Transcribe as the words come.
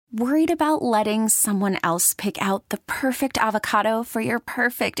Worried about letting someone else pick out the perfect avocado for your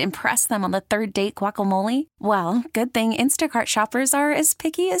perfect impress them on the third date guacamole? Well, good thing Instacart shoppers are as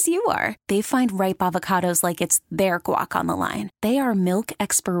picky as you are. They find ripe avocados like it's their guac on the line. They are milk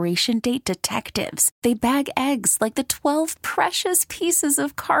expiration date detectives. They bag eggs like the 12 precious pieces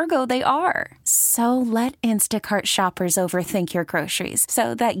of cargo they are. So let Instacart shoppers overthink your groceries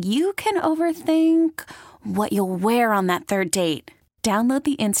so that you can overthink what you'll wear on that third date. Download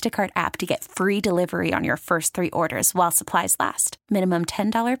the Instacart app to get free delivery on your first 3 orders while supplies last. Minimum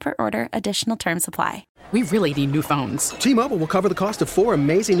 $10 per order. Additional terms apply. We really need new phones. T-Mobile will cover the cost of 4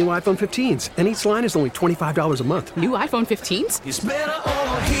 amazing new iPhone 15s, and each line is only $25 a month. New iPhone 15s? It's better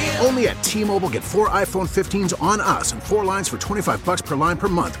over here. Only at T-Mobile, get 4 iPhone 15s on us and 4 lines for $25 per line per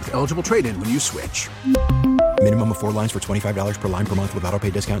month with eligible trade-in when you switch. Minimum of 4 lines for $25 per line per month with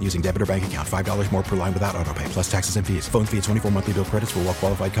autopay discount using debit or bank account. $5 more per line without autopay, plus taxes and fees. Phone fee at 24 monthly bill credits for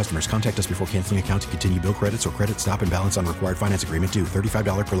well-qualified customers. Contact us before canceling account to continue bill credits or credit stop and balance on required finance agreement due.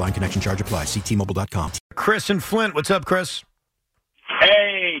 $35 per line connection charge applies. See T-Mobile.com. Chris and Flint. What's up, Chris?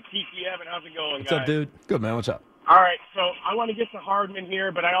 Hey, Tiki Evan. How's it going, What's guys? up, dude? Good, man. What's up? All right, so I want to get to Hardman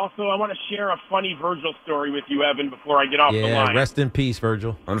here, but I want to share a funny Virgil story with you, Evan, before I get off the line. Rest in peace,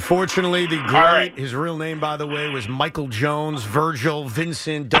 Virgil. Unfortunately, the great, right. his real name, by the way, was Michael Jones. Virgil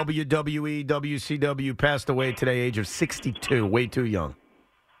Vincent, WWE, WCW, passed away today, age of 62. Way too young.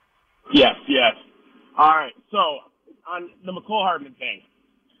 Yes. All right, so on the McCole Hardman thing,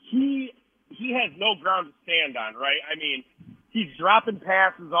 he has no ground to stand on, right? I mean, he's dropping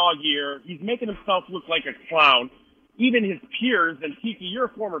passes all year. He's making himself look like a clown. Even his peers, and Tiki, you're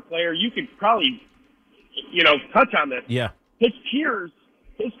a former player, you could probably, touch on this. Yeah. His peers,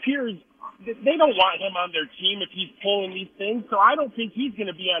 they don't want him on their team if he's pulling these things. So I don't think he's going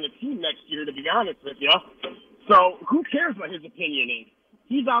to be on a team next year, to be honest with you. So who cares what his opinion is?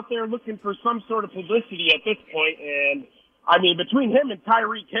 He's out there looking for some sort of publicity at this point, and I mean, between him and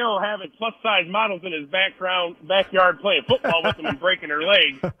Tyreek Hill having plus-size models in his backyard playing football with him and breaking their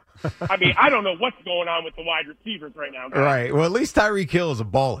legs, I mean, I don't know what's going on with the wide receivers right now, guys. Right. Well, at least Tyreek Hill is a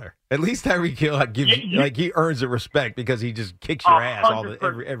baller. At least Tyreek Hill he earns the respect because he just kicks your ass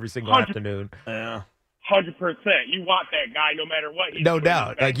every single afternoon. Yeah. 100%. You want that guy no matter what. No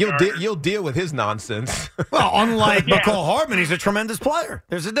doubt. Like you'll deal with his nonsense. Well, unlike McCall Hardman, he's a tremendous player.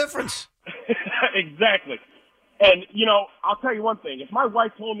 There's a difference. Exactly. And, I'll tell you one thing. If my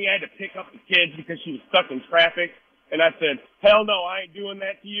wife told me I had to pick up the kids because she was stuck in traffic, and I said, hell no, I ain't doing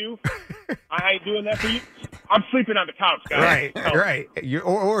that to you. I ain't doing that for you. I'm sleeping on the couch, guys. Right.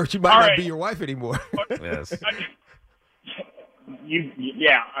 Or she might not be your wife anymore. Yes.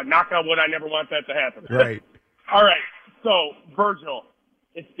 Knock on wood, I never want that to happen. Right. All right. So, Virgil,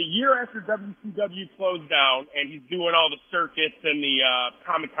 it's the year after WCW closed down, and he's doing all the circuits and the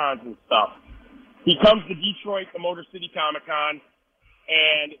Comic-Cons and stuff. He comes to Detroit, the Motor City Comic-Con,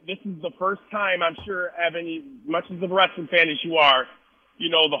 and this is the first time, I'm sure, Evan, as much as a wrestling fan as you are,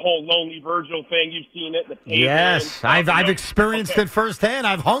 the whole Lonely Virgil thing, you've seen it. Yes, I've experienced it firsthand.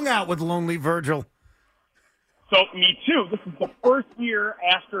 I've hung out with Lonely Virgil. So, me too. This is the first year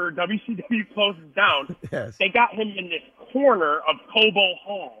after WCW closes down. Yes. They got him in this corner of Cobo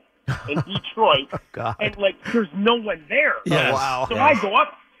Hall in Detroit. Oh, God. And, there's no one there. Yes. Oh, wow. So I go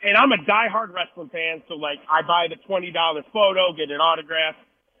up, and I'm a diehard wrestling fan, so, I buy the $20 photo, get an autograph,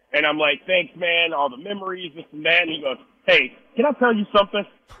 and I'm like, thanks, man, all the memories, this and that. And he goes, hey, can I tell you something?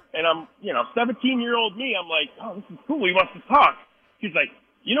 And I'm, 17-year-old me, I'm like, oh, this is cool. He wants to talk. He's like,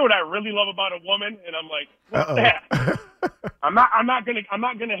 you know what I really love about a woman? And I'm like, what's that? I'm not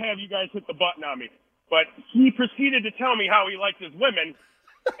gonna have you guys hit the button on me. But he proceeded to tell me how he likes his women,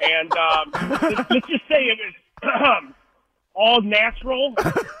 and let's just say it was all natural.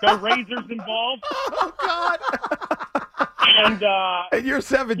 No razors involved. Oh God! And you're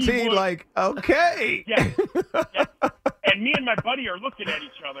 17, okay. Yeah. And me and my buddy are looking at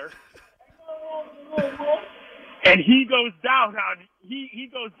each other. And he goes down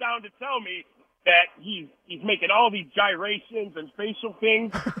to tell me that he's making all these gyrations and facial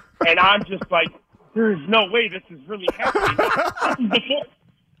things, and I'm just like, there is no way this is really happening.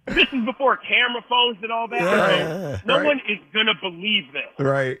 This is before camera phones and all that. Yeah, no one is gonna believe this.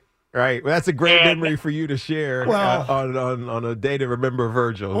 Right. Well, that's a great memory for you to share on a day to remember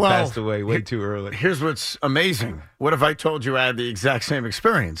Virgil, who passed away way too early. Here's what's amazing. What if I told you I had the exact same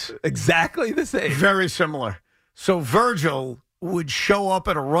experience? Exactly the same. Very similar. So Virgil would show up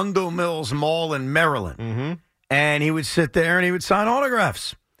at Arundel Mills Mall in Maryland, and he would sit there and he would sign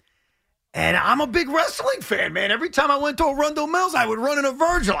autographs. And I'm a big wrestling fan, man. Every time I went to Arundel Mills, I would run into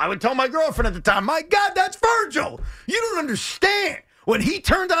Virgil. I would tell my girlfriend at the time, my God, that's Virgil. You don't understand. When he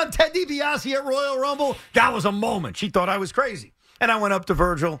turned on Ted DiBiase at Royal Rumble, that was a moment. She thought I was crazy. And I went up to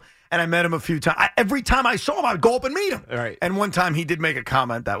Virgil, and I met him a few times. Every time I saw him, I would go up and meet him. Right. And one time he did make a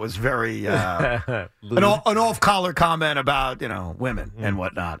comment that was very, an off-collar comment about, women and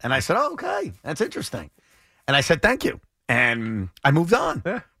whatnot. And I said, oh, okay, that's interesting. And I said, thank you. And I moved on.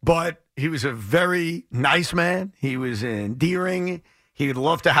 Yeah. But he was a very nice man. He was endearing. He would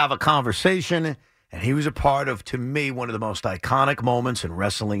love to have a conversation. And he was a part of, to me, one of the most iconic moments in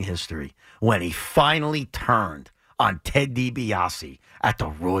wrestling history when he finally turned on Ted DiBiase at the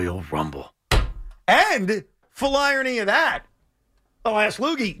Royal Rumble. And, full irony of that, I'll ask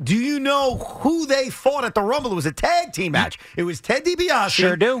Loogie, do you know who they fought at the Rumble? It was a tag team match. It was Ted DiBiase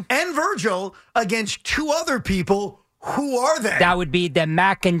Sure do. and Virgil against two other people. Who are they? That would be the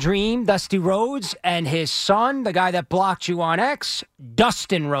Mac and Dream, Dusty Rhodes, and his son, the guy that blocked you on X,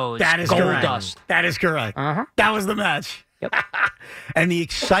 Dustin Rhodes. That is Gold correct. Dust. That is correct. Uh-huh. That was the match. Yep. And the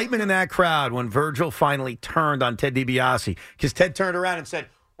excitement in that crowd when Virgil finally turned on Ted DiBiase, because Ted turned around and said,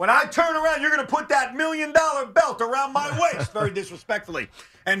 when I turn around, you're going to put that $1 million belt around my waist, very disrespectfully.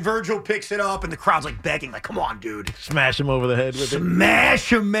 And Virgil picks it up, and the crowd's like begging, like, come on, dude. Smash him over the head with it.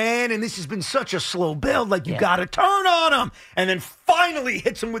 Smash him, man. And this has been such a slow build. Like, you got to turn on him. And then finally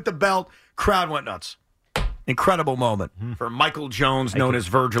hits him with the belt. Crowd went nuts. Incredible moment for Michael Jones, known as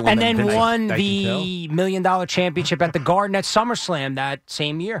Virgil. And then won the $1 million championship at the Garden at SummerSlam that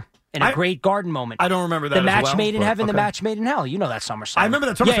same year. In a great Garden moment. I don't remember that The as match well, made in but heaven, the okay. match made in hell. You know that SummerSlam. I remember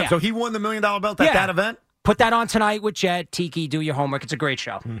that SummerSlam. Yeah. So he won the $1 million belt at that event? Put that on tonight with Jet, Tiki, do your homework. It's a great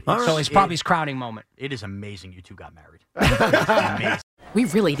show. So it's probably his crowning moment. It is amazing you two got married. Amazing. We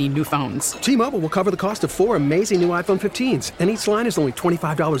really need new phones. T-Mobile will cover the cost of 4 amazing new iPhone 15s, and each line is only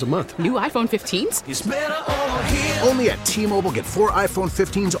 $25 a month. New iPhone 15s? It's better over here. Only at T-Mobile, get 4 iPhone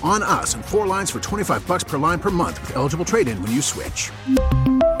 15s on us and 4 lines for $25 per line per month with eligible trade-in when you switch.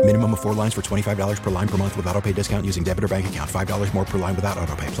 Minimum of 4 lines for $25 per line per month with autopay discount using debit or bank account. $5 more per line without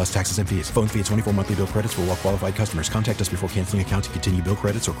autopay, plus taxes and fees. Phone fee at 24 monthly bill credits for well-qualified customers. Contact us before canceling account to continue bill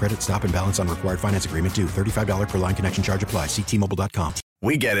credits or credit stop and balance on required finance agreement due. $35 per line connection charge applies. See T-Mobile.com.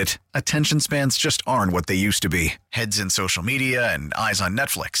 We get it. Attention spans just aren't what they used to be. Heads in social media and eyes on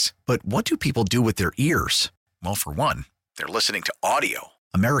Netflix. But what do people do with their ears? Well, for one, they're listening to audio.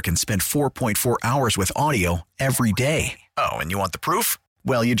 Americans spend 4.4 hours with audio every day. Oh, and you want the proof?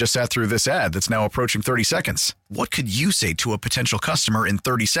 Well, you just sat through this ad that's now approaching 30 seconds. What could you say to a potential customer in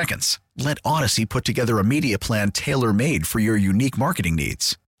 30 seconds? Let Odyssey put together a media plan tailor-made for your unique marketing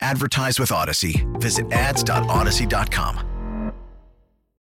needs. Advertise with Odyssey. Visit ads.odyssey.com.